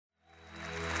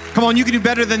Come on, you can do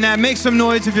better than that. Make some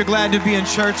noise if you're glad to be in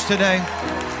church today.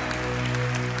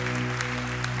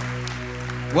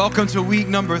 Welcome to week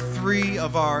number 3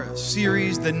 of our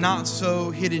series, The Not So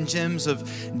Hidden Gems of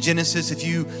Genesis. If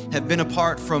you have been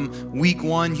apart from week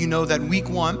 1, you know that week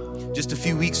 1, just a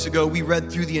few weeks ago, we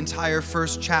read through the entire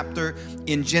first chapter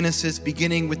in Genesis,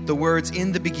 beginning with the words,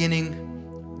 "In the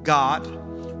beginning, God,"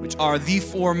 which are the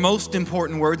 4 most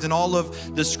important words in all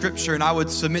of the scripture, and I would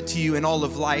submit to you in all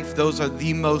of life, those are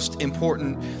the most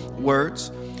important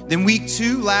words. Then week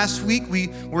 2, last week, we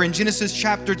were in Genesis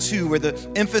chapter 2, where the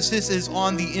emphasis is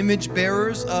on the image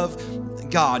bearers of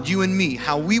God, you and me,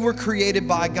 how we were created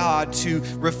by God to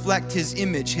reflect His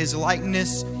image, His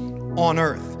likeness on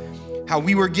earth. How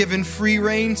we were given free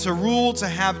reign to rule, to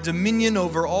have dominion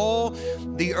over all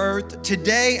the earth.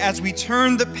 Today, as we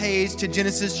turn the page to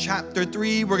Genesis chapter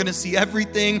 3, we're gonna see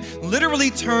everything literally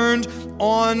turned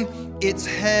on its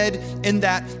head, and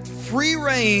that free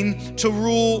reign to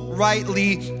rule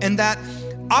rightly and that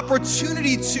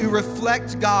opportunity to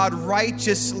reflect God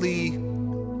righteously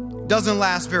doesn't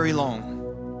last very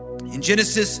long. In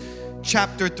Genesis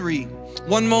chapter 3,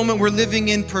 one moment we're living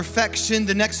in perfection,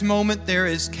 the next moment there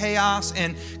is chaos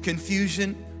and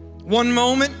confusion. One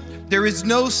moment there is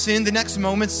no sin, the next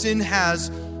moment sin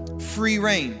has free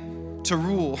reign to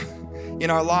rule in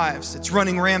our lives. It's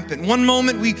running rampant. One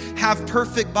moment we have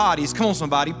perfect bodies. Come on,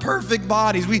 somebody, perfect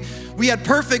bodies. We had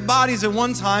perfect bodies at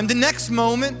one time. The next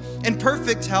moment, in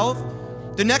perfect health,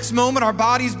 the next moment our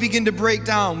bodies begin to break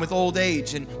down with old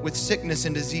age and with sickness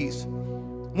and disease.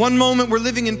 One moment we're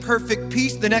living in perfect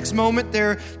peace. The next moment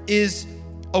there is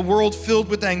a world filled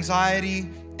with anxiety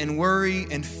and worry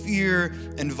and fear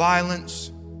and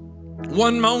violence.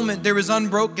 One moment there is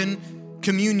unbroken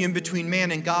communion between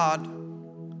man and God.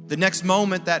 The next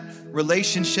moment that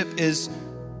relationship is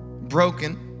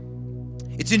broken.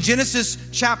 It's in Genesis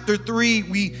chapter 3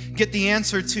 we get the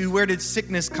answer to where did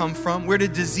sickness come from? Where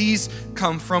did disease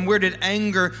come from? Where did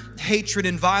anger, hatred,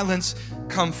 and violence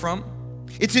come from?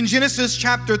 It's in Genesis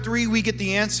chapter 3 we get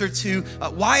the answer to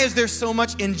why is there so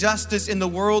much injustice in the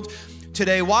world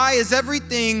today? Why is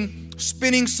everything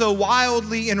spinning so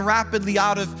wildly and rapidly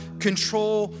out of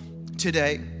control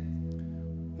today?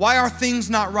 Why are things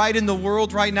not right in the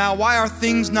world right now? Why are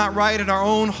things not right in our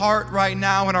own heart right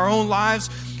now, in our own lives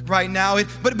right now?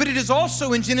 But it is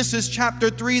also in Genesis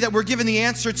chapter 3 that we're given the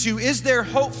answer to, is there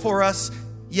hope for us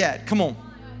yet? Come on.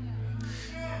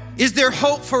 Is there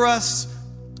hope for us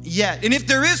yet? And if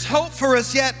there is hope for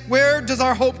us yet, where does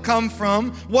our hope come from?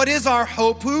 What is our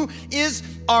hope? Who is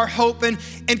our hope? And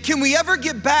can we ever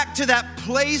get back to that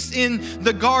place in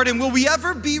the garden? Will we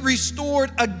ever be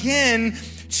restored again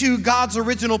to God's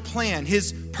original plan,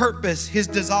 His purpose, His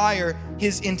desire,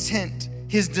 His intent,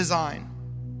 His design?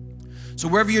 So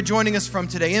wherever you're joining us from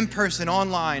today, in person,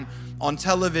 online, on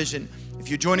television, if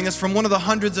you're joining us from one of the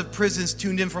hundreds of prisons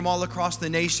tuned in from all across the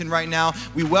nation right now,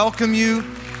 we welcome you.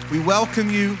 We welcome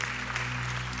you.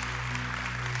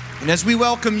 And as we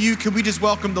welcome you, can we just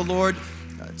welcome the Lord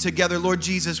together? Lord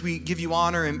Jesus, we give you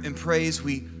honor and praise.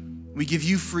 We give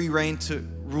you free reign to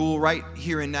rule right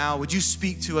here and now. Would you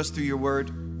speak to us through your word?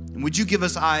 And would you give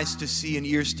us eyes to see and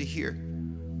ears to hear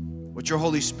what your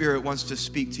Holy Spirit wants to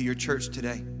speak to your church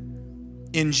today?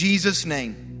 In Jesus'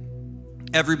 name,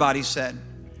 everybody said,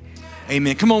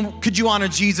 amen. Come on, could you honor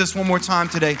Jesus one more time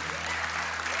today?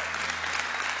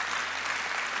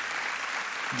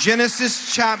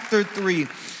 Genesis chapter 3.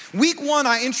 Week 1,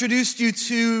 I introduced you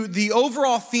to the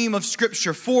overall theme of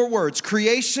Scripture. 4 words: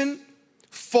 creation,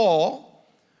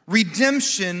 fall,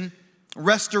 redemption,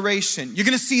 restoration. You're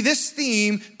going to see this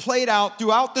theme played out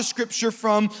throughout the Scripture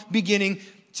from beginning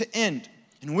to end.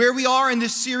 And where we are in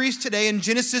this series today, in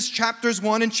Genesis chapters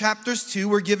 1 and chapters 2,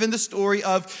 we're given the story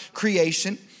of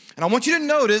creation. And I want you to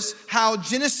notice how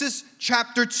Genesis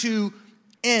chapter 2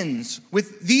 ends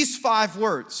with these 5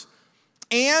 words.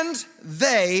 And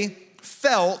they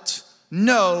felt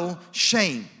no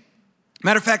shame.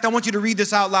 Matter of fact, I want you to read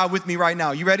this out loud with me right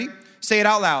now. You ready? Say it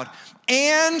out loud.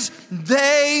 And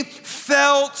they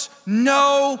felt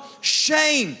no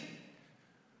shame.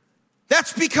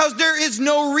 That's because there is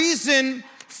no reason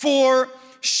for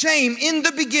shame. In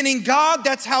the beginning, God,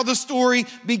 that's how the story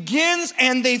begins,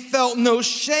 and they felt no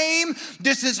shame.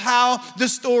 This is how the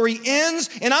story ends.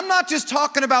 And I'm not just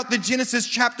talking about the Genesis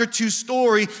chapter 2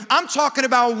 story. I'm talking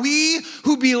about we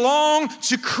who belong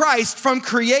to Christ from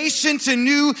creation to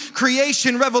new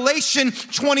creation. Revelation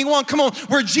 21, come on,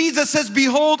 where Jesus says,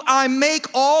 behold, I make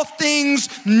all things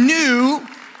new,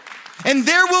 and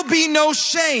there will be no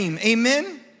shame.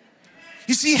 Amen.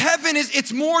 You see, heaven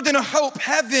it's more than a hope.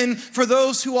 Heaven for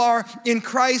those who are in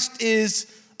Christ is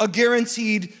a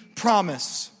guaranteed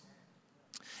promise.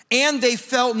 and they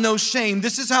felt no shame.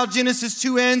 This is how Genesis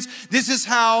 2 ends. This is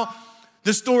how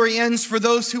the story ends for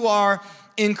those who are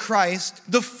in Christ.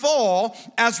 The fall,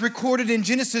 as recorded in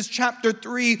Genesis chapter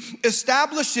 3,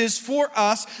 establishes for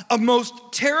us a most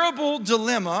terrible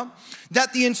dilemma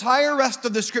that the entire rest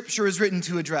of the scripture is written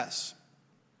to address.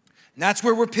 And that's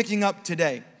where we're picking up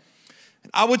today.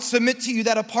 I would submit to you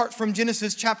that apart from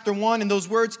Genesis chapter 1 and those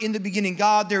words, in the beginning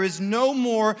God, there is no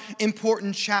more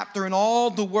important chapter in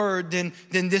all the word than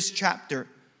this chapter.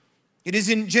 It is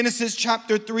in Genesis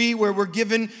chapter 3 where we're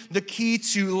given the key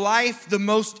to life, the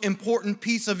most important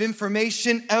piece of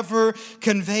information ever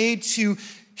conveyed to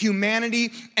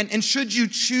humanity. And should you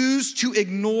choose to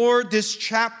ignore this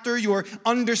chapter, your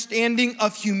understanding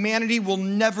of humanity will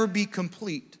never be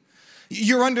complete.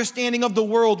 Your understanding of the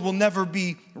world will never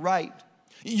be right.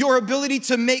 Your ability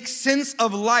to make sense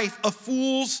of life, a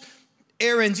fool's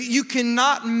errand. You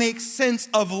cannot make sense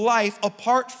of life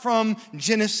apart from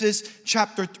Genesis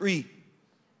chapter 3.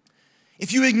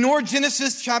 If you ignore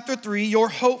Genesis chapter 3, your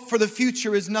hope for the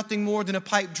future is nothing more than a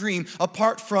pipe dream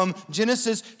apart from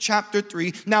Genesis chapter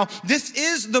 3. Now, this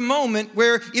is the moment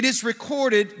where it is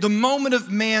recorded, the moment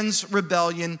of man's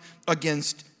rebellion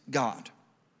against God.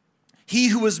 He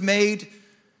who was made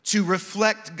to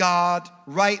reflect God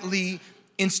rightly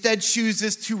instead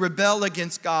chooses to rebel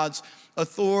against God's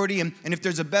authority. And if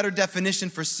there's a better definition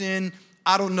for sin,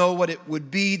 I don't know what it would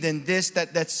be than this,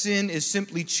 that sin is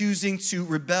simply choosing to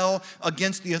rebel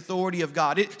against the authority of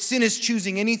God. Sin is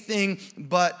choosing anything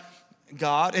but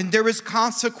God, and there is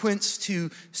consequence to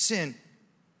sin.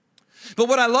 But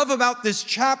what I love about this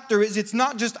chapter is it's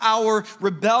not just our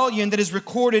rebellion that is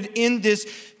recorded in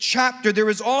this chapter. There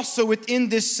is also within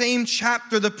this same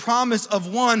chapter the promise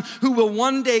of one who will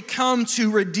one day come to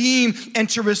redeem and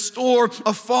to restore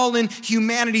a fallen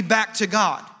humanity back to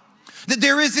God. That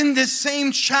there is in this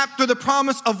same chapter the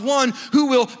promise of one who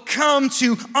will come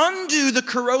to undo the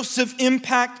corrosive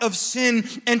impact of sin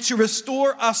and to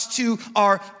restore us to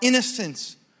our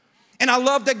innocence. And I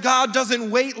love that God doesn't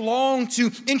wait long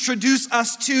to introduce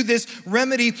us to this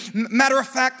remedy. Matter of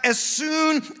fact, as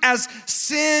soon as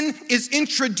sin is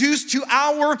introduced to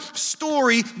our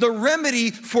story, the remedy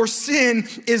for sin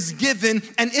is given.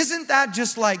 And isn't that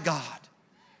just like God?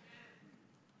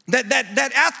 That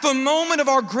at the moment of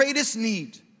our greatest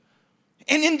need,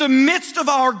 and in the midst of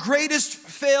our greatest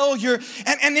failure,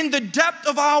 and in the depth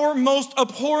of our most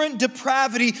abhorrent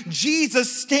depravity,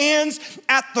 Jesus stands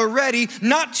at the ready,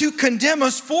 not to condemn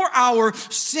us for our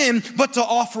sin, but to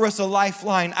offer us a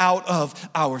lifeline out of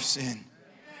our sin.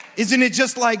 Isn't it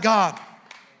just like God?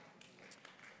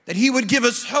 That he would give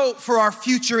us hope for our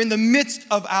future in the midst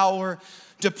of our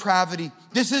depravity.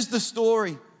 This is the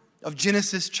story of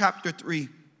Genesis chapter 3.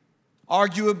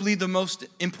 Arguably the most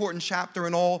important chapter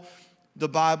in all the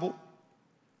Bible.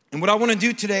 And what I want to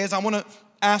do today is I want to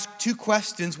ask two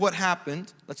questions. What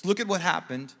happened? Let's look at what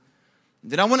happened.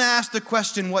 Then I want to ask the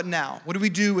question, what now? What do we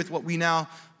do with what we now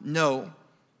know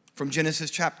from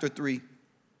Genesis chapter 3?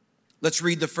 Let's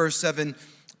read the first 7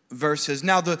 verses.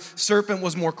 Now the serpent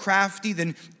was more crafty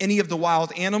than any of the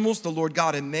wild animals the Lord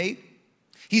God had made.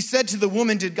 He said to the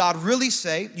woman, "Did God really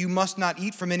say, 'You must not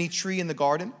eat from any tree in the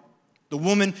garden'?" The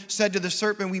woman said to the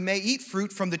serpent, "We may eat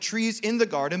fruit from the trees in the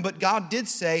garden, but God did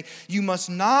say, 'You must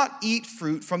not eat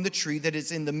fruit from the tree that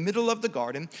is in the middle of the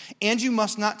garden, and you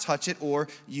must not touch it, or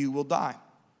you will die.'"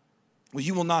 "Well,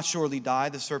 you will not surely die,"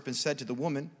 the serpent said to the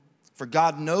woman, "for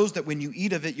God knows that when you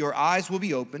eat of it, your eyes will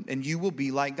be opened, and you will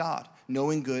be like God,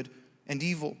 knowing good and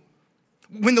evil."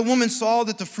 When the woman saw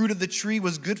that the fruit of the tree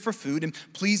was good for food and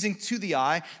pleasing to the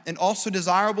eye, and also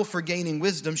desirable for gaining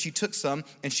wisdom, she took some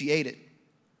and she ate it.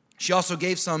 She also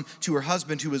gave some to her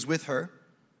husband who was with her.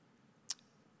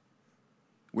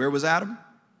 Where was Adam?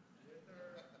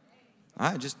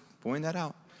 I just pointed that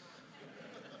out.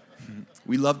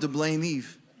 We love to blame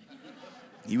Eve.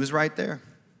 He was right there.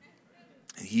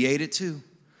 And he ate it too.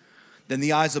 Then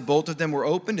the eyes of both of them were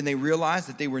opened, and they realized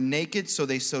that they were naked, so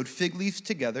they sewed fig leaves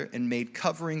together and made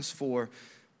coverings for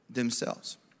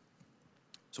themselves.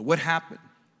 So what happened?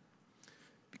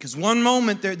 Because one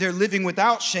moment they're living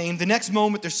without shame. The next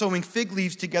moment they're sewing fig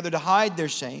leaves together to hide their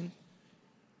shame.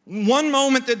 One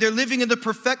moment that they're living in the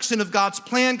perfection of God's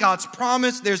plan, God's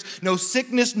promise. There's no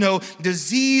sickness, no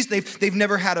disease. They've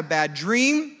never had a bad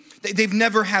dream. They've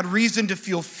never had reason to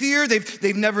feel fear.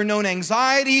 They've never known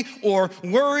anxiety or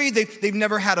worry. They've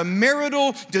never had a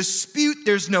marital dispute.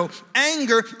 There's no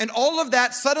anger. And all of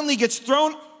that suddenly gets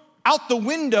thrown out the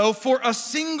window for a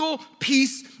single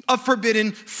piece of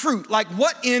forbidden fruit. Like,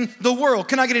 what in the world?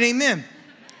 Can I get an amen?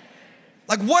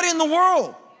 Like, what in the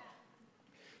world?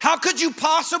 How could you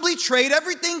possibly trade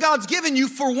everything God's given you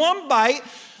for one bite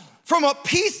from a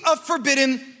piece of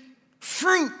forbidden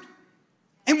fruit.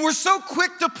 And we're so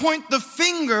quick to point the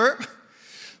finger,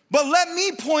 but let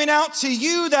me point out to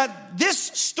you that this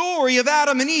story of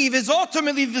Adam and Eve is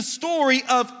ultimately the story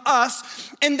of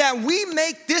us, and that we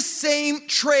make this same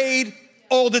trade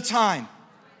all the time.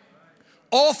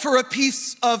 All for a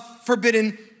piece of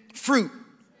forbidden fruit.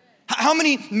 How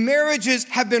many marriages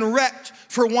have been wrecked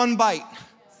for one bite?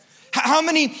 How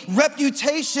many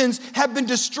reputations have been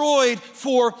destroyed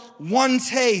for one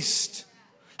taste?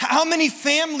 How many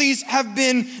families have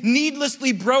been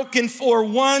needlessly broken for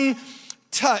one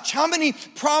touch? How many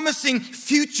promising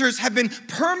futures have been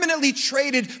permanently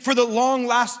traded for the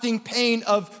long-lasting pain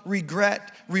of regret,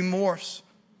 remorse?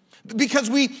 Because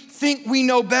we think we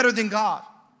know better than God.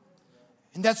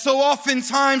 And that so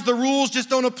oftentimes the rules just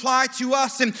don't apply to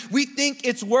us, and we think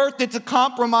it's worth it to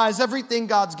compromise everything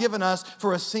God's given us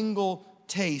for a single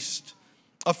taste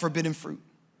of forbidden fruit.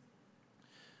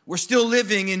 We're still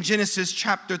living in Genesis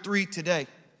chapter 3 today.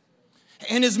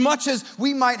 And as much as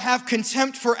we might have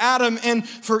contempt for Adam and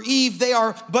for Eve, they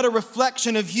are but a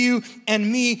reflection of you and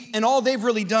me, and all they've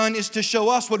really done is to show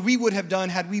us what we would have done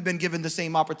had we been given the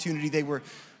same opportunity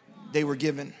they were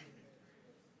given.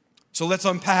 So let's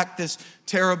unpack this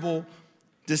terrible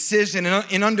decision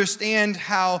and understand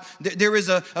how there is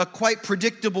a quite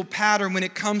predictable pattern when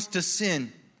it comes to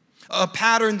sin. A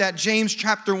pattern that James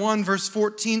chapter 1 verse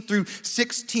 14 through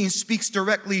 16 speaks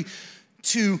directly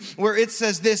to, where it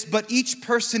says this: "But each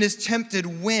person is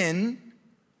tempted when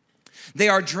they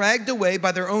are dragged away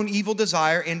by their own evil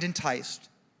desire and enticed.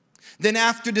 Then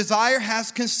after desire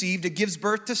has conceived, it gives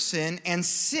birth to sin, and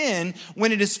sin,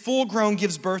 when it is full grown,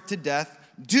 gives birth to death.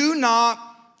 Do not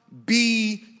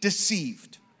be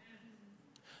deceived."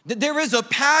 There is a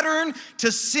pattern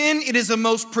to sin. It is a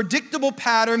most predictable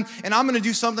pattern. And I'm going to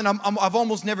do something I've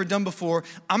almost never done before.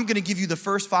 I'm going to give you the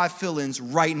first 5 fill-ins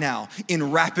right now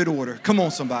in rapid order. Come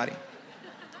on, somebody.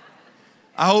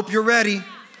 I hope you're ready.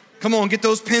 Come on, get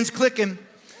those pens clicking.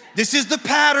 This is the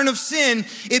pattern of sin.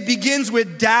 It begins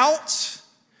with doubt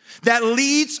that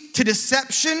leads to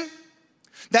deception,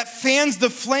 that fans the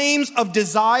flames of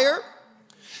desire,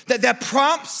 that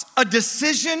prompts a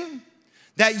decision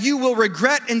that you will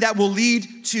regret and that will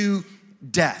lead to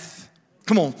death.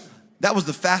 Come on, that was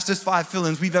the fastest 5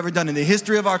 fill-ins we've ever done in the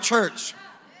history of our church.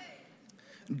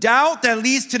 Doubt that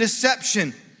leads to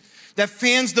deception, that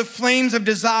fans the flames of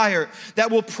desire,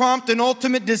 that will prompt an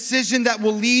ultimate decision that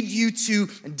will lead you to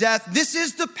death. This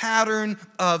is the pattern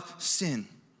of sin.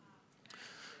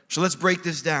 So let's break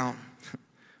this down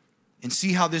and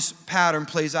see how this pattern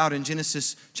plays out in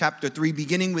Genesis chapter 3,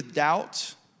 beginning with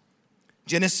doubt.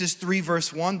 Genesis 3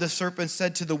 verse 1, the serpent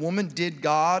said to the woman, "Did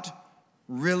God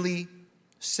really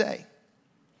say?"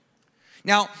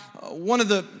 Now, one of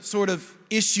the sort of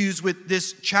issues with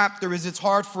this chapter is it's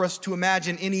hard for us to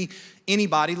imagine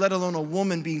anybody, let alone a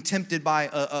woman, being tempted by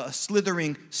a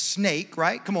slithering snake,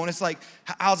 right? Come on, it's like,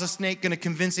 how's a snake going to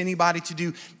convince anybody to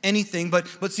do anything?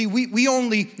 But see, we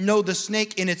only know the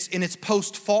snake in its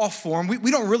post-fall form.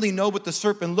 We don't really know what the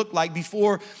serpent looked like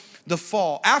before the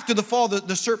fall. After the fall,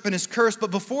 the serpent is cursed, but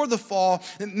before the fall,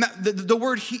 the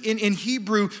word in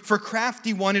Hebrew for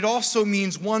crafty one, it also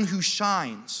means one who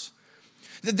shines.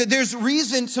 There's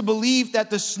reason to believe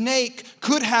that the snake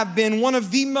could have been one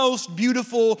of the most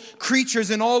beautiful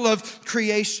creatures in all of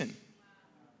creation.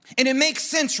 And it makes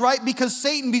sense, right? Because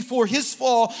Satan, before his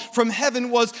fall from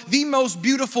heaven, was the most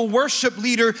beautiful worship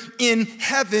leader in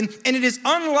heaven. And it is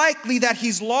unlikely that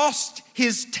he's lost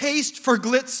his taste for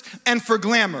glitz and for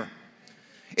glamour.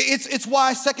 It's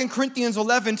why 2 Corinthians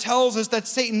 11 tells us that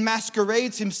Satan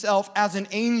masquerades himself as an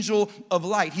angel of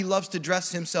light. He loves to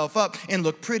dress himself up and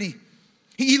look pretty.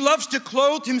 He loves to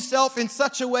clothe himself in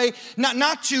such a way,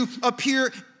 not to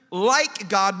appear like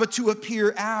God, but to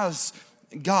appear as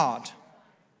God.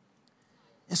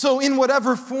 And so in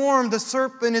whatever form the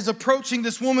serpent is approaching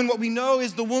this woman, what we know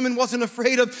is the woman wasn't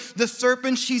afraid of the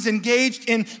serpent. She's engaged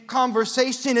in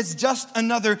conversation. It's just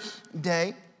another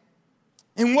day.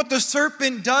 And what the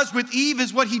serpent does with Eve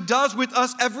is what he does with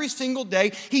us every single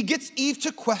day. He gets Eve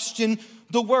to question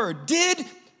the word. Did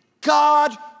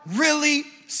God really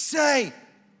say?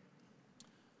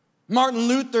 Martin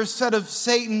Luther said of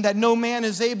Satan that no man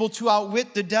is able to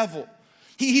outwit the devil.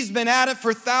 He's been at it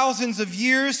for thousands of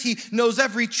years. He knows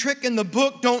every trick in the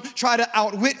book. Don't try to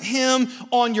outwit him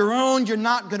on your own. You're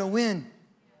not going to win.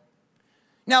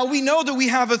 Now, we know that we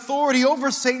have authority over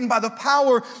Satan by the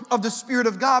power of the Spirit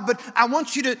of God, but I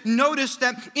want you to notice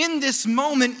that in this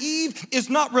moment, Eve is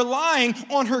not relying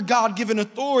on her God-given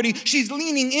authority. She's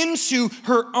leaning into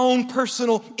her own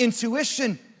personal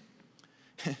intuition.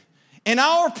 And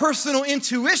our personal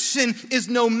intuition is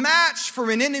no match for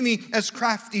an enemy as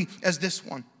crafty as this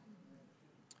one.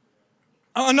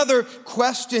 Another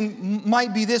question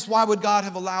might be this: why would God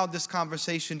have allowed this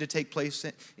conversation to take place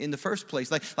in the first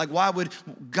place? Like why would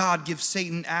God give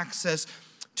Satan access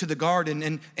to the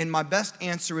garden? And my best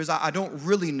answer is I don't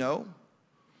really know.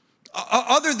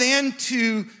 Other than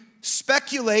to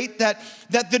speculate that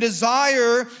the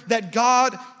desire that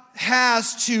God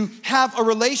has to have a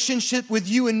relationship with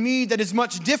you and me that is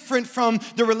much different from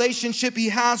the relationship he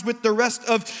has with the rest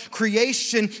of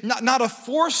creation. Not a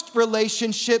forced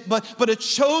relationship, but a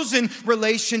chosen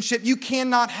relationship. You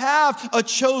cannot have a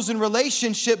chosen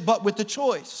relationship but with the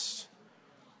choice.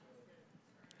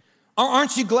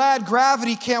 Aren't you glad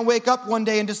gravity can't wake up one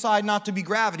day and decide not to be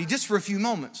gravity just for a few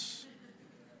moments?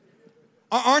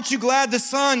 Aren't you glad the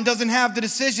sun doesn't have the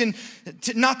decision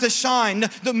not to shine?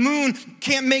 The moon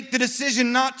can't make the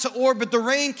decision not to orbit. The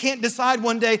rain can't decide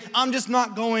one day, I'm just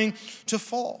not going to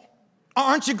fall.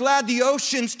 Aren't you glad the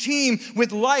oceans teem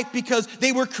with life because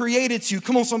they were created to?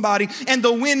 Come on, somebody. And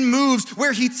the wind moves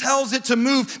where he tells it to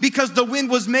move because the wind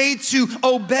was made to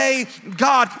obey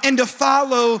God and to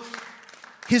follow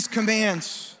his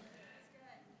commands.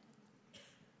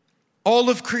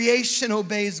 All of creation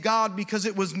obeys God because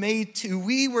it was made to.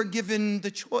 We were given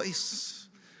the choice.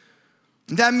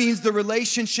 That means the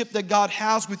relationship that God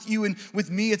has with you and with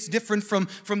me, it's different from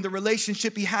the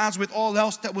relationship he has with all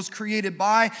else that was created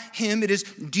by him. It is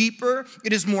deeper.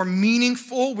 It is more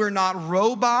meaningful. We're not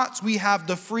robots. We have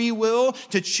the free will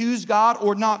to choose God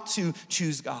or not to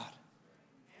choose God.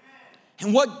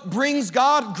 And what brings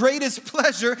God greatest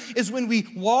pleasure is when we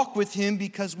walk with him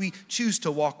because we choose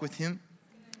to walk with him.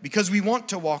 Because we want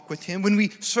to walk with him, when we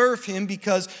serve him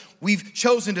because we've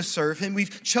chosen to serve him,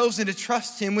 we've chosen to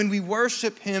trust him, when we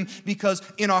worship him because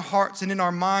in our hearts and in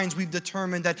our minds we've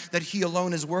determined that he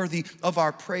alone is worthy of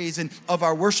our praise and of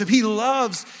our worship. He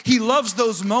loves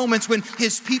those moments when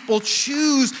his people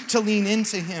choose to lean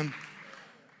into him.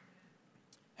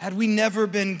 Had we never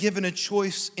been given a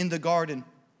choice in the garden,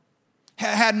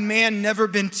 had man never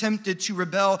been tempted to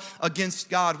rebel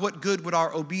against God, what good would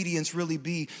our obedience really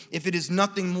be if it is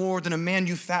nothing more than a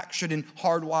manufactured and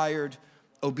hardwired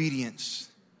obedience?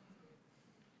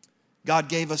 God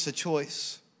gave us a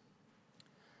choice.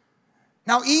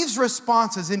 Now, Eve's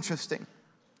response is interesting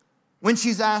when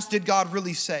she's asked, did God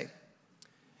really say?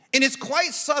 And it's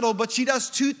quite subtle, but she does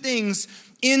two things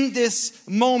in this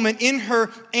moment. In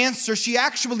her answer, she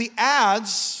actually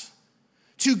adds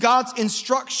to God's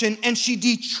instruction, and she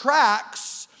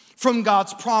detracts from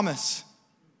God's promise.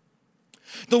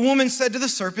 The woman said to the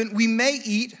serpent, we may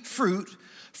eat fruit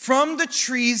from the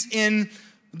trees in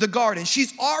the garden.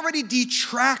 She's already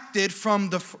detracted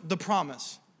from the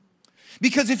promise.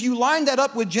 Because if you line that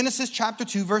up with Genesis chapter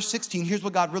 2, verse 16, here's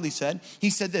what God really said.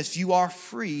 He said this: you are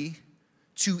free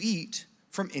to eat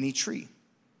from any tree.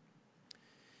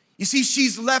 You see,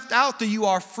 she's left out the you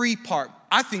are free part.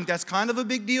 I think that's kind of a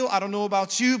big deal. I don't know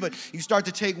about you, but you start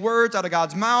to take words out of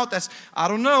God's mouth. I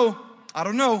don't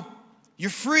know. You're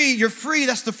free.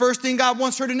 That's the first thing God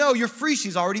wants her to know. You're free.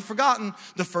 She's already forgotten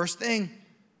the first thing.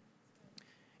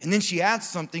 And then she adds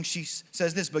something. She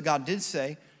says this, but God did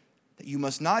say that you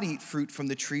must not eat fruit from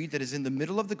the tree that is in the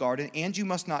middle of the garden, and you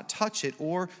must not touch it,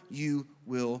 or you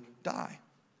will die.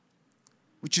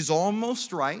 Which is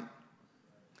almost right,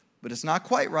 but it's not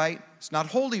quite right. It's not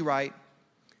wholly right,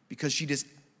 because she just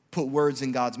put words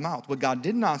in God's mouth. What God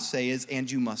did not say is,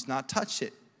 and you must not touch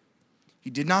it. He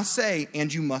did not say,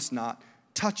 and you must not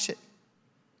touch it.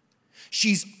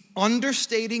 She's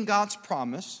understating God's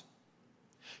promise.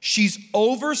 She's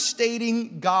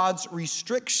overstating God's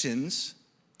restrictions,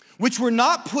 which were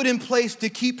not put in place to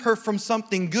keep her from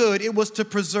something good. It was to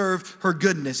preserve her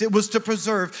goodness. It was to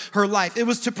preserve her life. It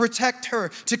was to protect her,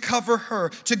 to cover her,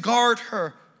 to guard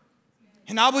her.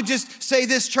 And I would just say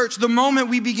this, church, the moment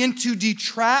we begin to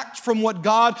detract from what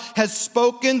God has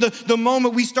spoken, the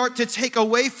moment we start to take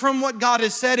away from what God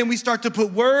has said and we start to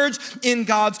put words in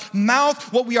God's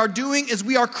mouth, what we are doing is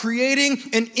we are creating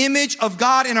an image of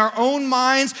God in our own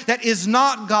minds that is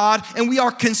not God, and we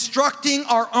are constructing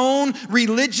our own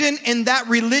religion, and that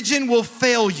religion will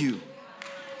fail you.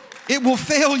 It will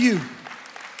fail you.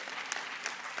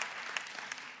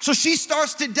 So she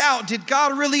starts to doubt, did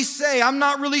God really say? I'm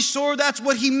not really sure that's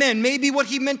what he meant. Maybe what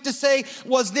he meant to say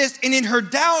was this. And in her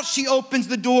doubt, she opens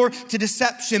the door to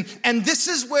deception. And this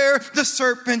is where the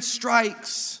serpent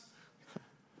strikes.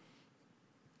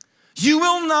 You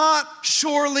will not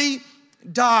surely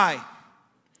die.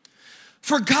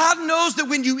 For God knows that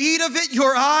when you eat of it,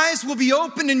 your eyes will be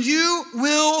opened and you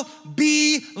will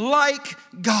be like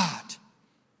God.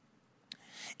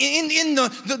 in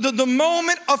the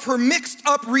moment of her mixed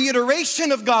up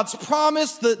reiteration of God's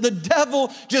promise, the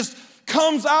devil just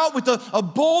comes out with a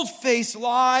bold-faced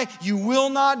lie. You will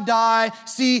not die.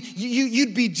 See,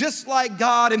 you'd be just like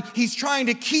God, and he's trying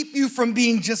to keep you from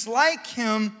being just like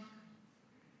him.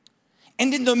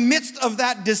 And in the midst of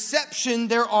that deception,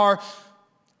 there are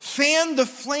fan the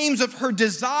flames of her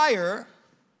desire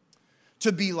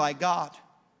to be like God.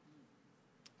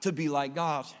 To be like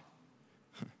God.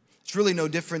 It's really no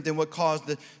different than what caused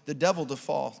the devil to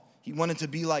fall. He wanted to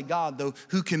be like God, though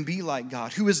who can be like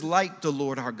God? Who is like the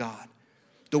Lord our God?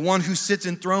 The one who sits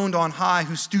enthroned on high,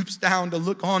 who stoops down to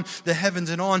look on the heavens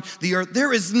and on the earth.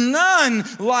 There is none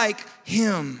like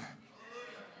him.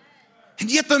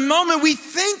 And yet the moment we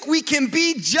think we can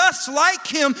be just like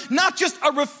him, not just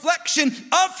a reflection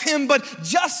of him, but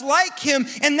just like him,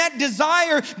 and that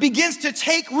desire begins to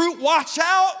take root, watch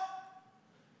out.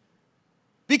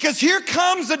 Because here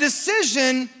comes a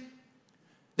decision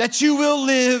that you will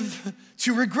live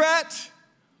to regret.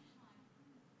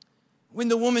 When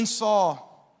the woman saw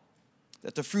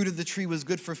that the fruit of the tree was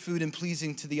good for food and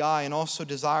pleasing to the eye and also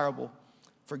desirable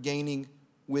for gaining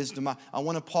wisdom. I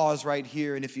want to pause right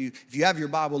here, and if you have your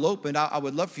Bible open, I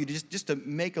would love for you to just to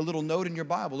make a little note in your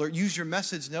Bible or use your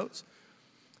message notes.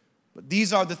 But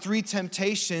these are the three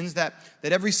temptations that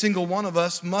every single one of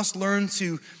us must learn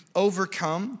to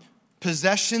overcome: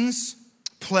 possessions,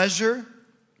 pleasure,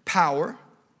 power.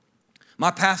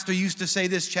 My pastor used to say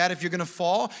this, Chad, if you're going to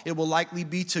fall, it will likely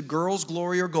be to girls,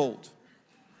 glory, or gold.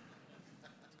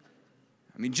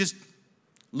 I mean, just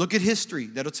look at history.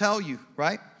 That'll tell you,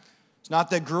 right? It's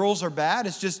not that girls are bad.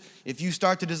 It's just if you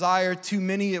start to desire too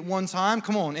many at one time,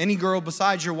 come on, any girl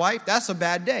besides your wife, that's a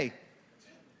bad day.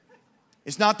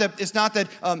 It's not that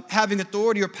having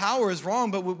authority or power is wrong,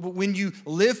 but when you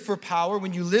live for power,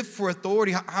 when you live for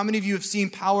authority, how many of you have seen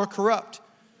power corrupt?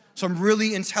 Some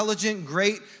really intelligent,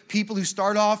 great people who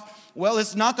start off, well,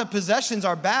 it's not that possessions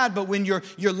are bad, but when your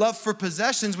love for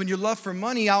possessions, when your love for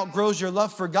money outgrows your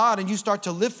love for God and you start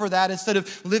to live for that instead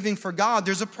of living for God,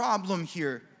 there's a problem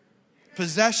here.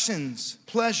 Possessions,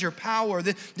 pleasure, power.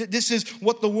 This is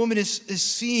what the woman is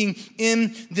seeing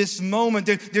in this moment.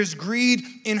 There's greed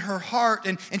in her heart,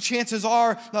 and chances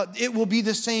are it will be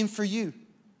the same for you.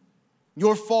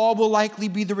 Your fall will likely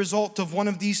be the result of one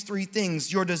of these three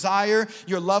things: your desire,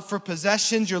 your love for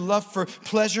possessions, your love for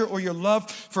pleasure, or your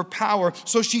love for power.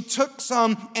 So she took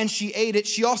some and she ate it.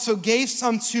 She also gave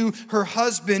some to her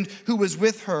husband who was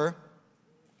with her,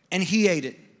 and he ate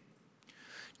it.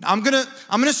 Now, I'm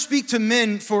gonna speak to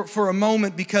men for a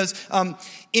moment, because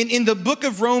in the book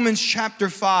of Romans chapter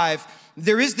 5,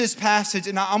 there is this passage,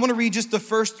 and I'm gonna read just the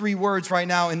first three words right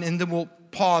now, and then we'll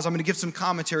pause. I'm going to give some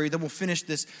commentary, then we'll finish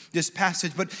this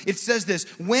passage. But it says this: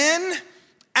 when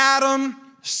Adam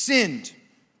sinned.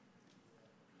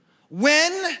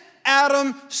 When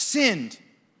Adam sinned.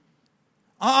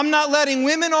 I'm not letting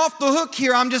women off the hook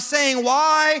here. I'm just saying,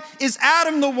 why is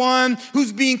Adam the one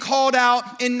who's being called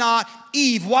out and not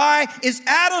Eve? Why is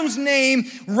Adam's name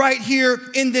right here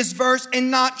in this verse and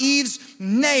not Eve's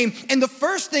name? And the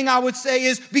first thing I would say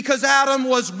is because Adam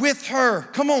was with her.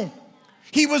 Come on.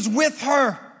 He was with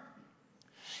her.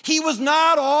 He was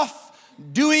not off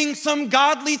doing some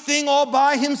godly thing all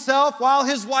by himself while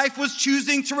his wife was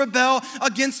choosing to rebel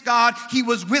against God. He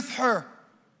was with her.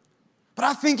 But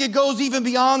I think it goes even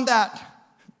beyond that.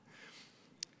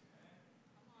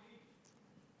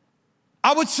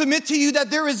 I would submit to you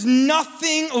that there is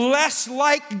nothing less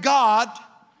like God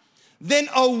than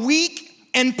a weak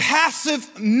and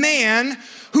passive man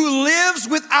who lives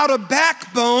without a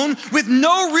backbone, with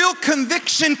no real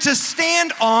conviction to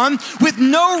stand on, with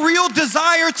no real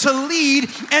desire to lead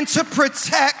and to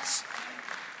protect,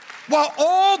 while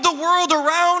all the world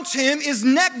around him is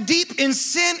neck deep in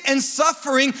sin and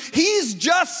suffering. He's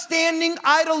just standing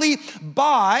idly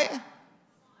by.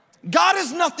 God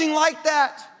is nothing like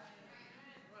that.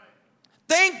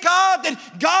 Thank God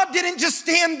that God didn't just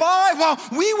stand by while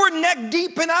we were neck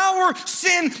deep in our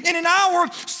sin and in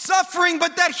our suffering,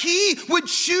 but that he would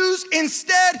choose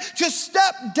instead to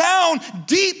step down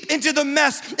deep into the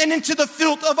mess and into the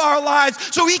filth of our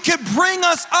lives so he could bring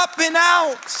us up and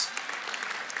out.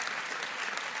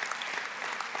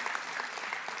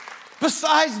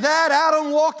 Besides that,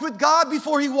 Adam walked with God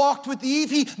before he walked with Eve.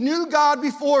 He knew God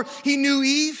before he knew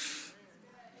Eve.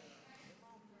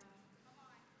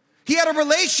 He had a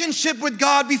relationship with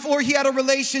God before he had a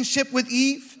relationship with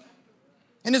Eve.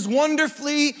 And as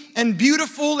wonderfully and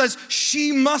beautiful as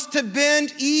she must have been,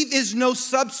 Eve is no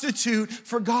substitute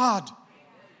for God.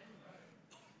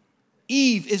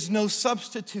 Eve is no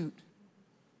substitute.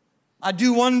 I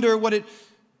do wonder what it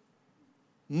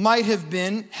might have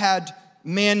been had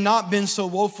man not been so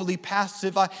woefully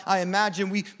passive, I imagine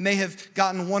we may have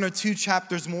gotten 1 or 2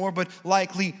 chapters more, but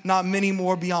likely not many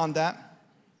more beyond that.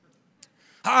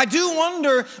 I do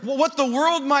wonder what the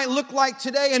world might look like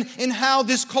today and how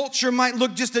this culture might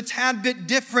look just a tad bit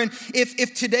different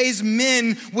if today's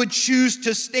men would choose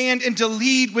to stand and to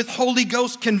lead with Holy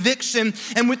Ghost conviction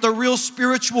and with a real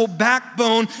spiritual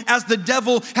backbone, as the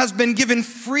devil has been given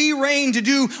free rein to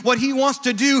do what he wants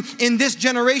to do in this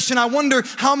generation. I wonder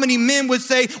how many men would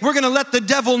say, we're going to let the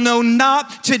devil know,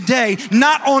 not today,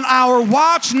 not on our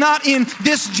watch, not in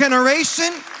this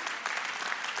generation.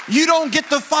 You don't get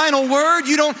the final word.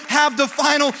 You don't have the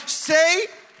final say.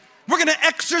 We're going to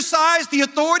exercise the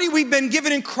authority we've been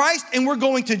given in Christ, and we're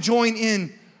going to join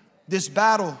in this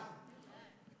battle.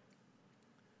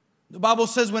 The Bible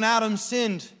says when Adam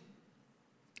sinned,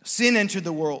 sin entered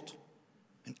the world.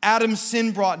 And Adam's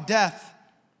sin brought death.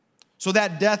 So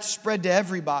that death spread to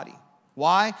everybody.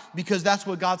 Why? Because that's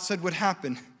what God said would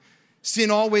happen.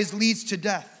 Sin always leads to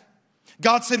death.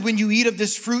 God said, when you eat of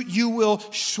this fruit, you will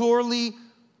surely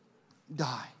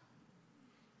die.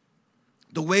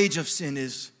 The wage of sin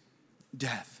is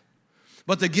death.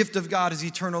 But the gift of God is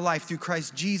eternal life through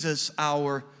Christ Jesus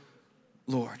our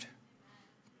Lord.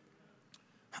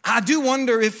 I do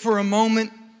wonder if for a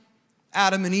moment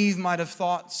Adam and Eve might have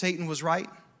thought Satan was right,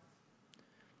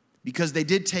 because they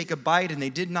did take a bite and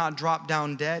they did not drop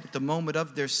down dead at the moment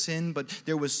of their sin, but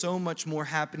there was so much more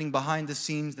happening behind the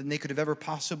scenes than they could have ever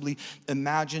possibly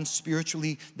imagined.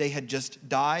 Spiritually, they had just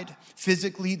died.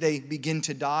 Physically, they begin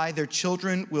to die. Their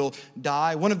children will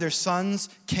die. One of their sons,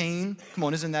 Cain, come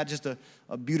on, isn't that just a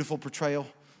beautiful portrayal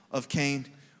of Cain?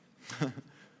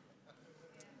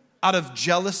 Out of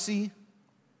jealousy,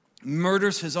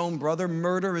 murders his own brother.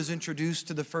 Murder is introduced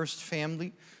to the first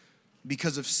family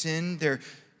because of sin. Their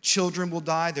children will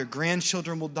die, their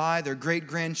grandchildren will die, their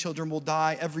great-grandchildren will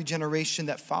die. Every generation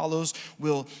that follows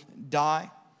will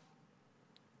die.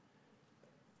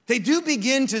 They do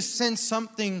begin to sense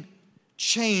something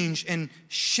change and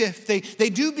shift. They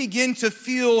do begin to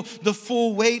feel the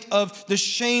full weight of the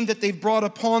shame that they've brought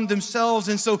upon themselves.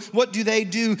 And so what do?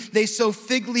 They sew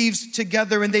fig leaves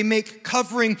together and they make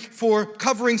coverings for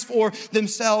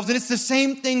themselves. And it's the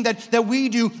same thing that we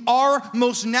do. Our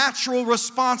most natural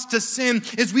response to sin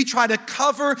is we try to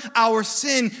cover our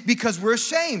sin because we're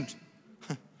ashamed.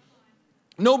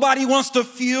 Nobody wants to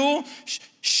feel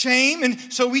shame, and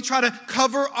so we try to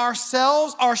cover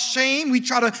ourselves, our shame. We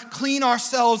try to clean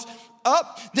ourselves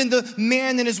up. Then the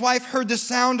man and his wife heard the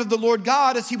sound of the Lord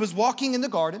God as he was walking in the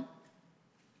garden,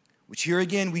 which here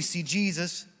again we see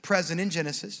Jesus present in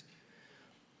Genesis.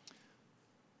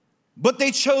 But they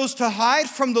chose to hide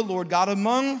from the Lord God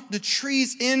among the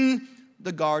trees in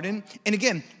the garden. And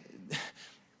again,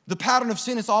 the pattern of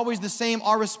sin is always the same.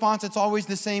 Our response, it's always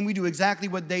the same. We do exactly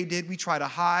what they did. We try to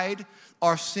hide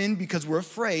our sin because we're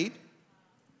afraid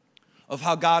of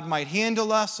how God might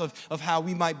handle us, of how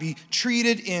we might be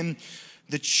treated in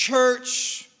the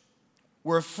church.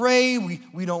 We're afraid.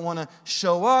 We don't want to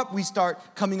show up. We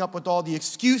start coming up with all the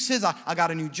excuses. I got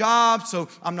a new job, so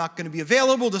I'm not going to be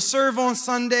available to serve on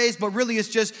Sundays. But really, it's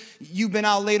just you've been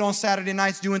out late on Saturday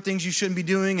nights doing things you shouldn't be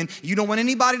doing, and you don't want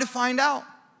anybody to find out.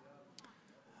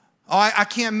 Oh, I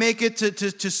can't make it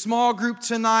to small group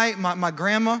tonight. My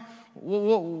grandma.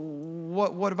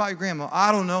 What about your grandma?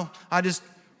 I don't know. I just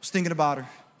was thinking about her.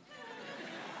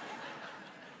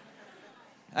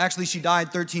 Actually, she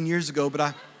died 13 years ago,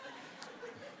 but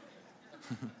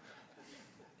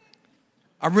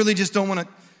I really just don't want to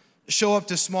show up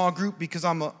to small group because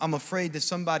I'm afraid that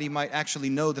somebody might actually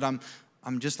know that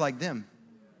I'm just like them.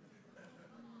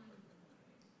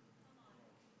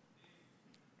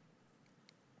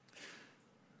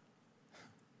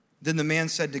 Then the man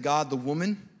said to God, the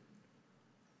woman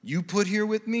you put here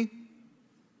with me,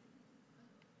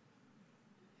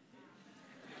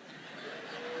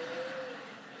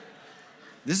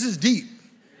 this is deep.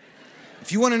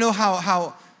 If you want to know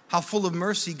how full of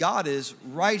mercy God is,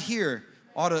 right here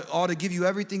ought to give you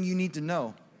everything you need to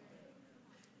know.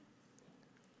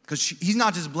 Because he's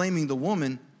not just blaming the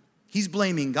woman, he's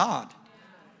blaming God.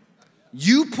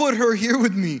 You put her here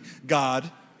with me,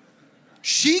 God.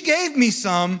 She gave me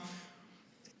some,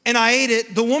 and I ate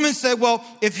it. The woman said, well,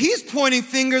 if he's pointing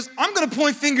fingers, I'm going to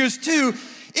point fingers too.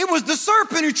 It was the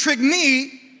serpent who tricked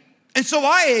me, and so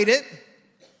I ate it.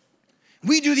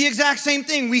 We do the exact same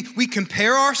thing. We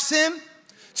compare our sin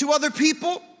to other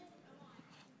people.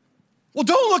 Well,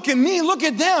 don't look at me, look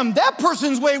at them. That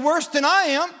person's way worse than I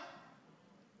am.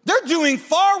 They're doing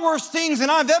far worse things than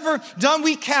I've ever done.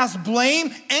 We cast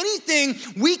blame, anything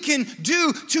we can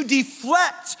do to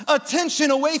deflect attention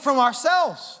away from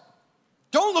ourselves.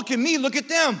 Don't look at me, look at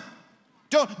them.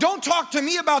 Don't talk to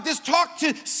me about this. Talk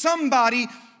to somebody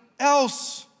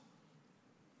else.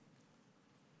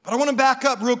 But I want to back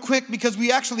up real quick because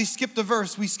we actually skipped a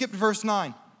verse. We skipped verse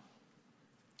 9.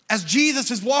 As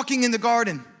Jesus is walking in the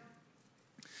garden,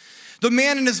 the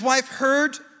man and his wife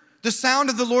heard the sound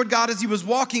of the Lord God as he was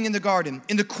walking in the garden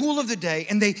in the cool of the day,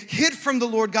 and they hid from the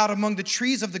Lord God among the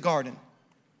trees of the garden.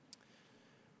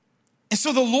 And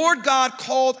so the Lord God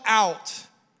called out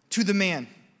to the man,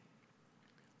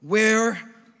 "Where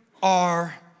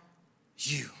are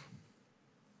you?"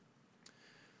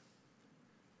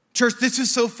 Church, this is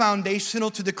so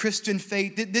foundational to the Christian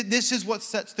faith. This is what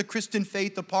sets the Christian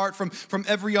faith apart from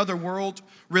every other world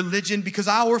religion, because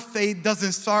our faith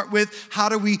doesn't start with how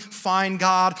do we find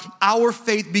God. Our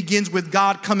faith begins with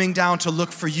God coming down to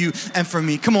look for you and for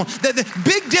me. Come on, the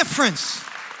big difference.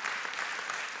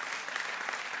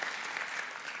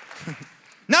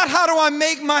 Not how do I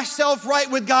make myself right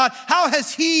with God? How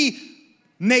has He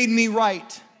made me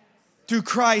right? Through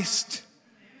Christ.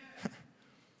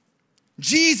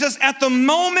 Jesus, at the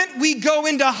moment we go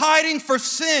into hiding for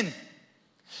sin,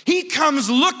 He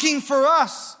comes looking for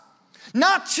us.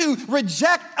 Not to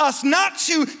reject us, not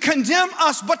to condemn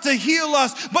us, but to heal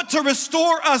us, but to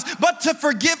restore us, but to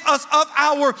forgive us of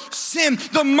our sin.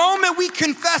 The moment we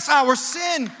confess our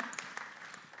sin,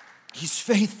 He's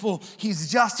faithful, He's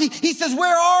just. He says,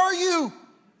 "Where are you?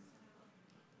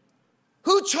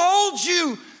 Who told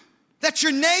you that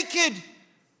you're naked?"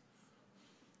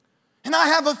 And I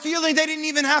have a feeling they didn't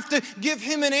even have to give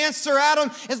him an answer. Adam,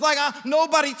 it's like,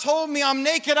 nobody told me I'm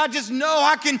naked. I just know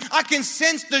I can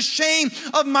sense the shame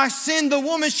of my sin. The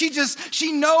woman,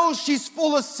 she knows she's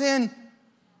full of sin.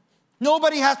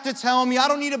 Nobody has to tell me. I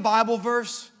don't need a Bible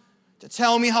verse to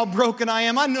tell me how broken I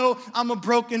am. I know I'm a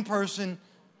broken person.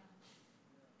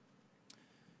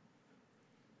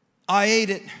 "I ate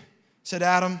it," said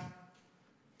Adam. In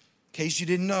case you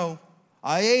didn't know,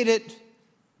 "I ate it,"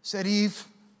 said Eve.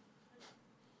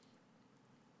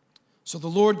 So the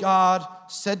Lord God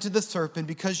said to the serpent,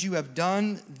 "Because you have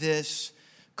done this,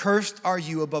 cursed are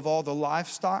you above all the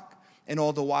livestock and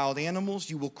all the wild animals.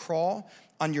 You will crawl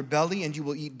on your belly and you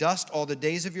will eat dust all the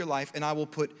days of your life. And I will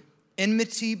put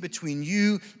enmity between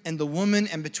you and the woman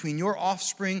and between your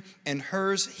offspring and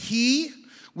hers. He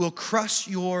will crush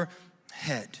your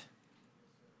head."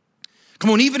 Come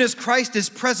on, even as Christ is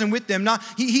present with them,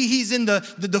 he's in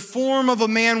the form of a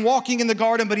man walking in the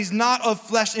garden, but he's not of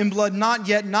flesh and blood, not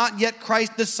yet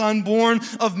Christ the Son, born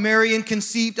of Mary and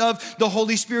conceived of the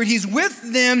Holy Spirit. He's with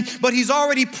them, but he's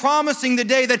already promising the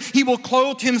day that he will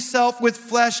clothe himself with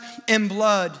flesh and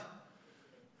blood.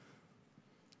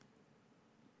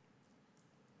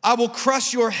 "I will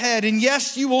crush your head, and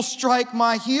yes, you will strike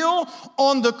my heel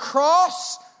on the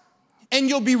cross. And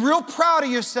you'll be real proud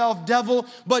of yourself, devil,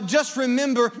 but just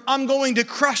remember, I'm going to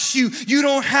crush you. You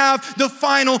don't have the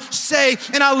final say."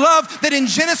 And I love that in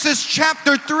Genesis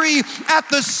chapter 3, at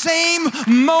the same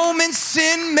moment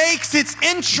sin makes its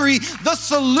entry, the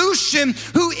solution,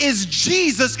 who is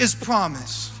Jesus, is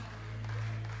promised.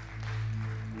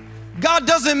 God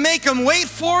doesn't make them wait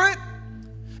for it.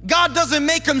 God doesn't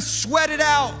make them sweat it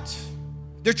out.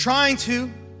 They're trying to.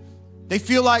 They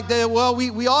feel like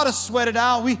we ought to sweat it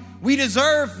out. We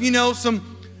deserve,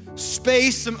 some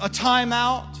space, a time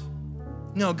out.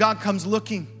 No, God comes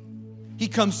looking. He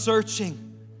comes searching.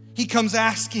 He comes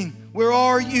asking, "Where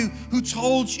are you? Who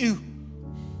told you?"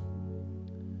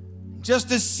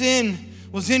 Just as sin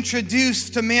was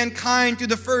introduced to mankind through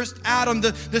the first Adam,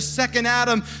 the second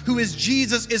Adam, who is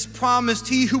Jesus, is promised.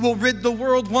 He who will rid the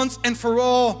world once and for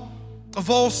all of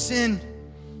all sin.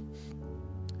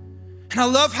 And I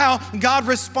love how God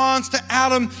responds to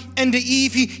Adam and to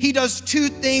Eve. He does two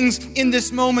things in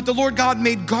this moment. The Lord God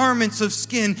made garments of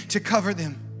skin to cover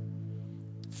them.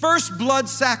 First blood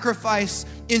sacrifice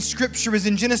in Scripture is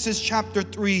in Genesis chapter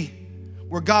 3,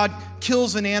 where God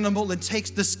kills an animal and takes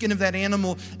the skin of that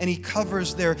animal and He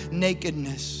covers their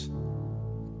nakedness.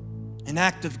 An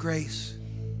act of grace.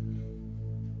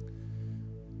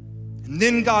 And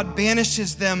then God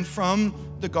banishes them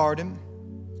from the garden,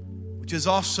 which is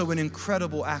also an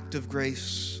incredible act of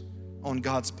grace on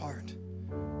God's part.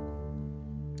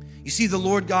 You see, the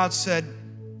Lord God said,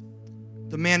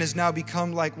 "The man has now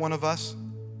become like one of us,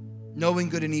 knowing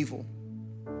good and evil.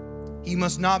 He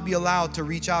must not be allowed to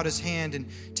reach out his hand and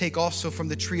take also from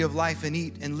the tree of life and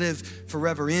eat and live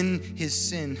forever in his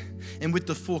sin and with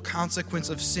the full consequence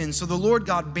of sin." So the Lord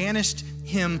God banished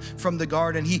him from the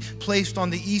garden. He placed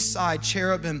on the east side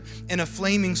cherubim and a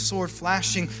flaming sword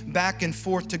flashing back and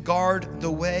forth to guard the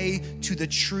way to the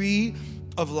tree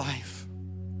of life.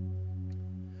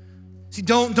 See,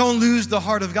 don't lose the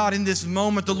heart of God in this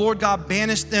moment. The Lord God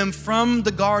banished them from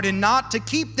the garden, not to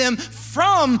keep them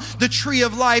from the tree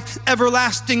of life,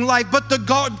 everlasting life, but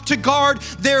to guard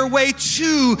their way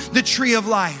to the tree of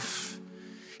life.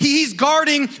 He's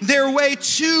guarding their way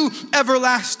to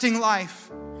everlasting life.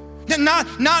 Not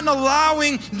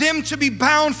allowing them to be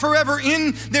bound forever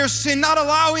in their sin, not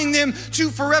allowing them to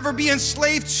forever be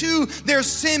enslaved to their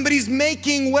sin, but he's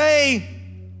making way,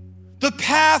 the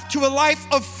path to a life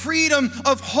of freedom,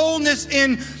 of wholeness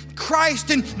in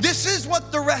Christ. And this is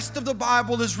what the rest of the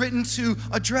Bible is written to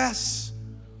address.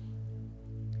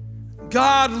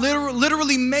 God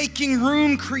literally making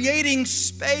room, creating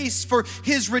space for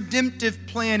his redemptive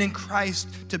plan in Christ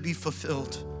to be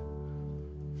fulfilled.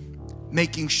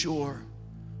 Making sure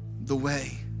the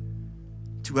way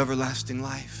to everlasting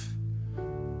life.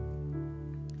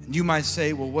 And you might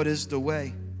say, well, what is the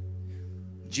way?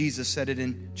 Jesus said it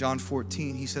in John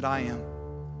 14. He said, I am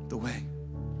the way.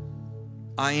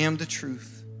 I am the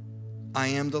truth. I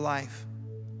am the life.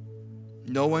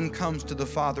 No one comes to the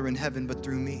Father in heaven but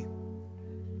through me.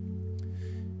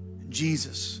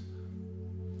 Jesus,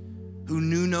 who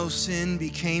knew no sin,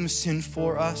 became sin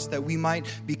for us that we might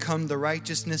become the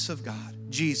righteousness of God.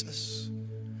 Jesus,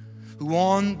 who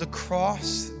on the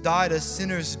cross died a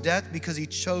sinner's death because he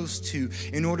chose to,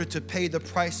 in order to pay the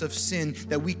price of sin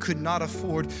that we could not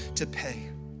afford to pay.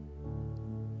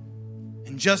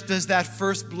 And just as that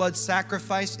first blood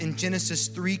sacrifice in Genesis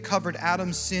 3 covered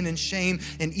Adam's sin and shame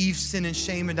and Eve's sin and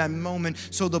shame in that moment,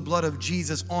 so the blood of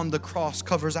Jesus on the cross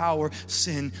covers our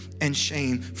sin and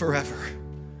shame forever.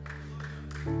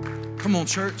 Come on,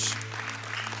 church.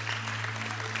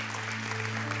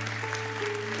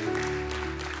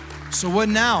 So what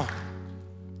now?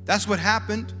 That's what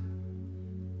happened.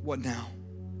 What now?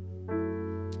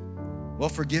 Well,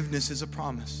 forgiveness is a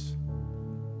promise.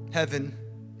 Heaven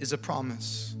is a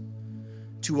promise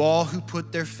to all who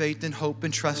put their faith and hope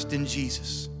and trust in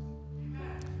Jesus.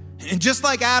 And just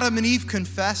like Adam and Eve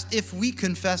confessed, if we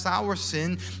confess our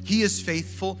sin, he is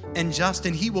faithful and just,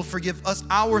 and he will forgive us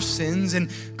our sins and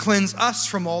cleanse us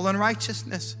from all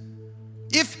unrighteousness.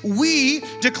 If we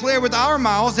declare with our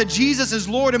mouths that Jesus is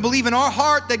Lord and believe in our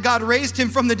heart that God raised him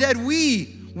from the dead,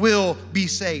 we will be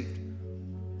saved.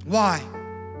 Why?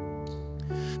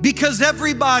 Because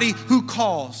everybody who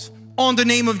calls on the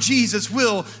name of Jesus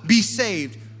will be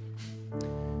saved.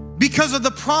 Because of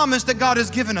the promise that God has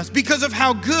given us. Because of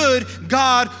how good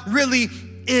God really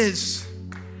is.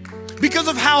 Because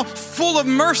of how full of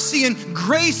mercy and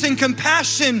grace and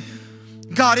compassion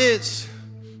God is.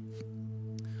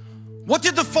 What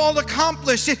did the fall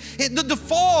accomplish? The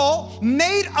fall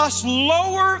made us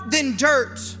lower than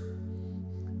dirt.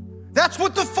 That's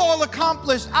what the fall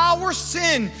accomplished. Our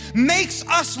sin makes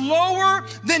us lower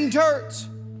than dirt.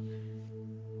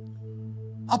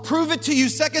 I'll prove it to you.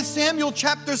 2 Samuel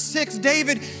chapter 6,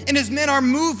 David and his men are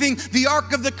moving the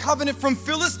Ark of the Covenant from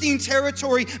Philistine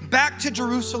territory back to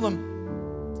Jerusalem.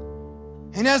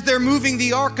 And as they're moving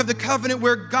the Ark of the Covenant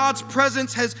where God's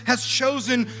presence has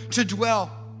chosen to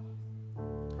dwell,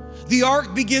 the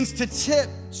Ark begins to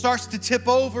starts to tip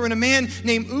over, and a man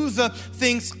named Uzzah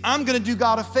thinks, I'm gonna do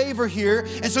God a favor here.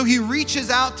 And so he reaches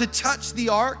out to touch the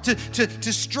Ark,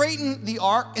 to straighten the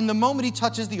Ark. And the moment he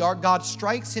touches the Ark, God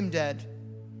strikes him dead.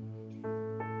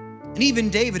 And even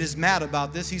David is mad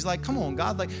about this. He's like, come on,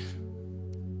 God, like,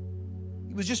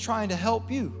 he was just trying to help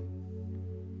you.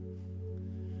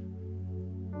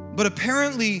 But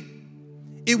apparently,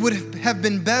 it would have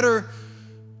been better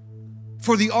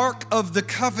for the Ark of the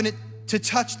Covenant to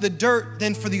touch the dirt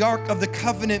than for the Ark of the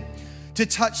Covenant to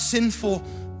touch sinful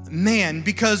man.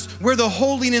 Because where the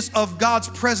holiness of God's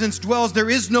presence dwells, there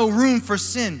is no room for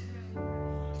sin.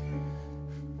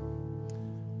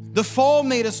 The fall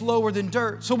made us lower than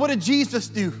dirt. So what did Jesus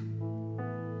do?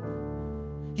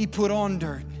 He put on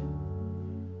dirt.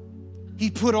 He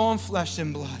put on flesh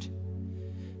and blood.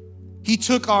 He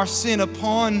took our sin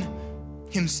upon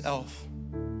himself.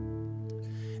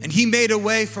 And he made a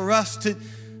way for us to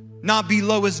not be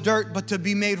low as dirt, but to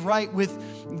be made right with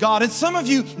God. And some of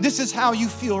you, this is how you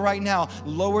feel right now,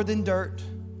 lower than dirt.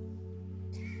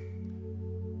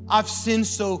 I've sinned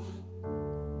so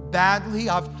badly.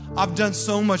 I've done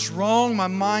so much wrong. My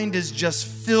mind is just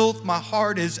filth. My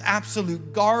heart is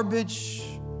absolute garbage.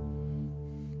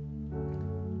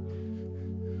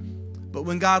 But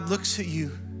when God looks at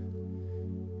you,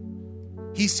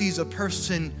 he sees a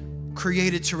person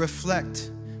created to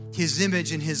reflect his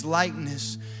image and his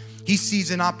likeness. He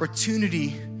sees an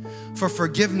opportunity for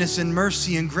forgiveness and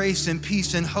mercy and grace and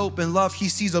peace and hope and love. He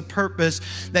sees a purpose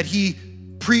that he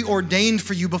preordained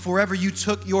for you before ever you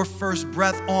took your first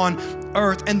breath on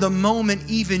earth. And the moment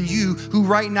even you, who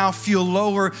right now feel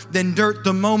lower than dirt,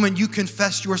 the moment you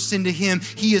confess your sin to him,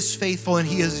 he is faithful and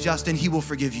he is just and he will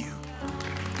forgive you.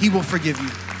 He will forgive you.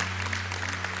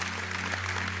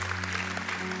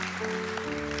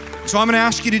 So I'm going to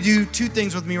ask you to do two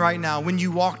things with me right now. When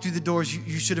you walk through the doors,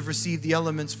 you should have received the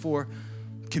elements for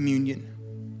communion.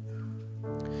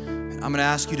 I'm going to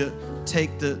ask you to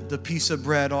take the piece of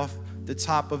bread off the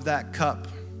top of that cup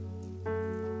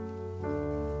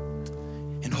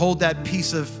and hold that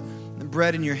piece of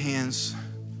bread in your hands.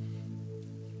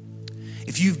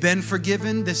 If you've been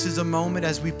forgiven, this is a moment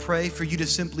as we pray for you to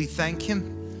simply thank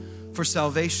him for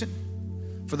salvation,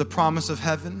 for the promise of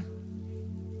heaven.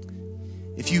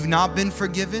 If you've not been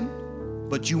forgiven,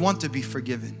 but you want to be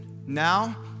forgiven,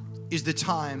 now is the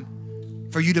time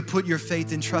for you to put your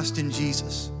faith and trust in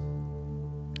Jesus,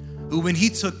 who when he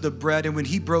took the bread and when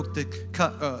he broke the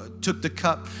cup, took the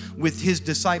cup with his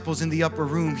disciples in the upper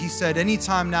room, he said,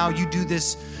 anytime now you do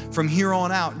this from here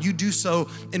on out, you do so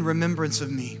in remembrance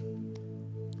of me.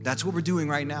 That's what we're doing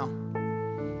right now.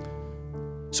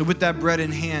 So with that bread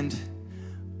in hand,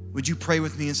 would you pray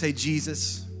with me and say,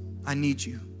 Jesus, I need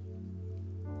you.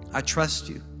 I trust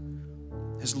you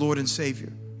as Lord and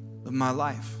Savior of my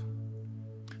life.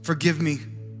 Forgive me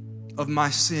of my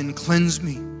sin. Cleanse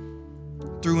me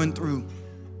through and through.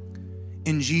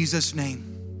 In Jesus' name.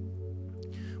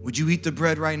 Would you eat the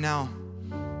bread right now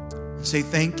and say,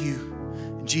 thank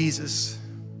you, Jesus.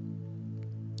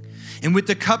 And with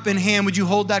the cup in hand, would you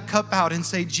hold that cup out and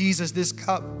say, Jesus, this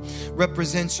cup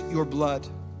represents your blood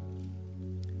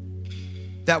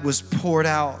that was poured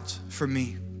out for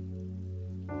me.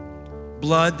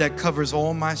 Blood that covers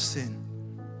all my sin.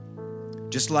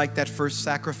 Just like that first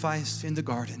sacrifice in the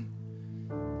garden,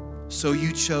 so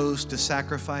you chose to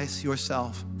sacrifice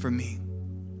yourself for me.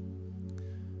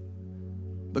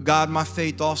 But God, my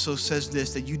faith also says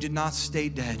this, that you did not stay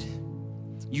dead.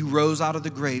 You rose out of the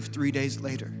grave 3 days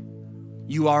later.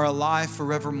 You are alive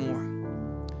forevermore.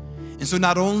 And so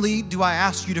not only do I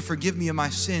ask you to forgive me of my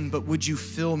sin, but would you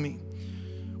fill me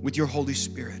with your Holy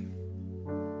Spirit?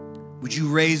 Would you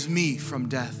raise me from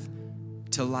death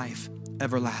to life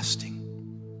everlasting?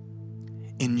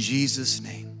 In Jesus'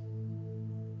 name,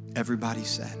 everybody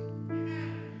said,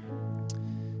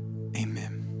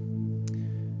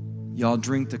 amen. Y'all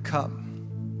drink the cup.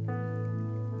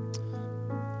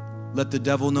 Let the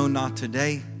devil know not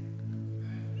today.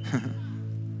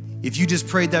 If you just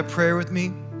prayed that prayer with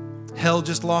me, hell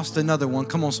just lost another one.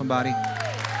 Come on, somebody.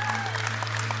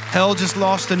 Hell just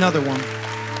lost another one.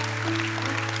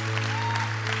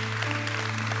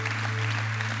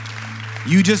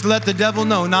 You just let the devil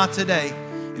know, not today.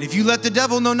 And if you let the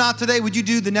devil know not today, would you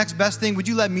do the next best thing? Would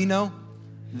you let me know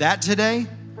that today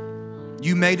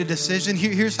you made a decision?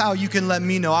 Here's how you can let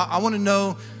me know. I want to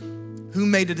know who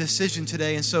made a decision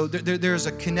today. And so there's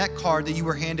a Connect card that you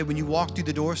were handed when you walked through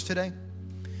the doors today.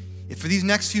 If for these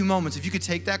next few moments, if you could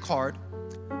take that card,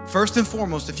 first and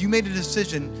foremost, if you made a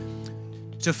decision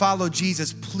to follow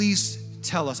Jesus, please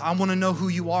tell us. I want to know who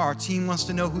you are. Our team wants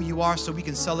to know who you are so we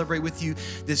can celebrate with you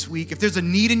this week. If there's a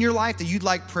need in your life that you'd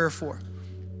like prayer for,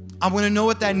 I want to know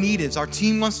what that need is. Our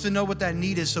team wants to know what that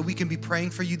need is so we can be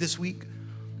praying for you this week.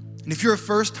 And if you're a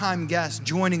first-time guest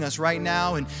joining us right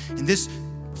now and this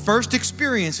first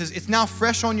experience it's now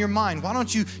fresh on your mind, why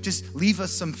don't you just leave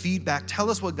us some feedback?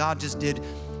 Tell us what God just did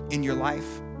in your life.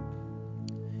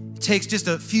 It takes just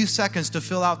a few seconds to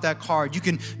fill out that card. You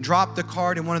can drop the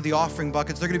card in one of the offering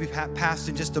buckets. They're going to be passed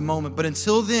in just a moment. But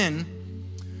until then,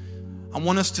 I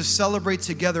want us to celebrate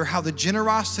together how the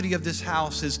generosity of this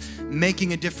house is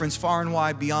making a difference far and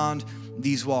wide beyond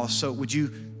these walls. So would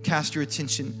you cast your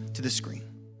attention to the screen?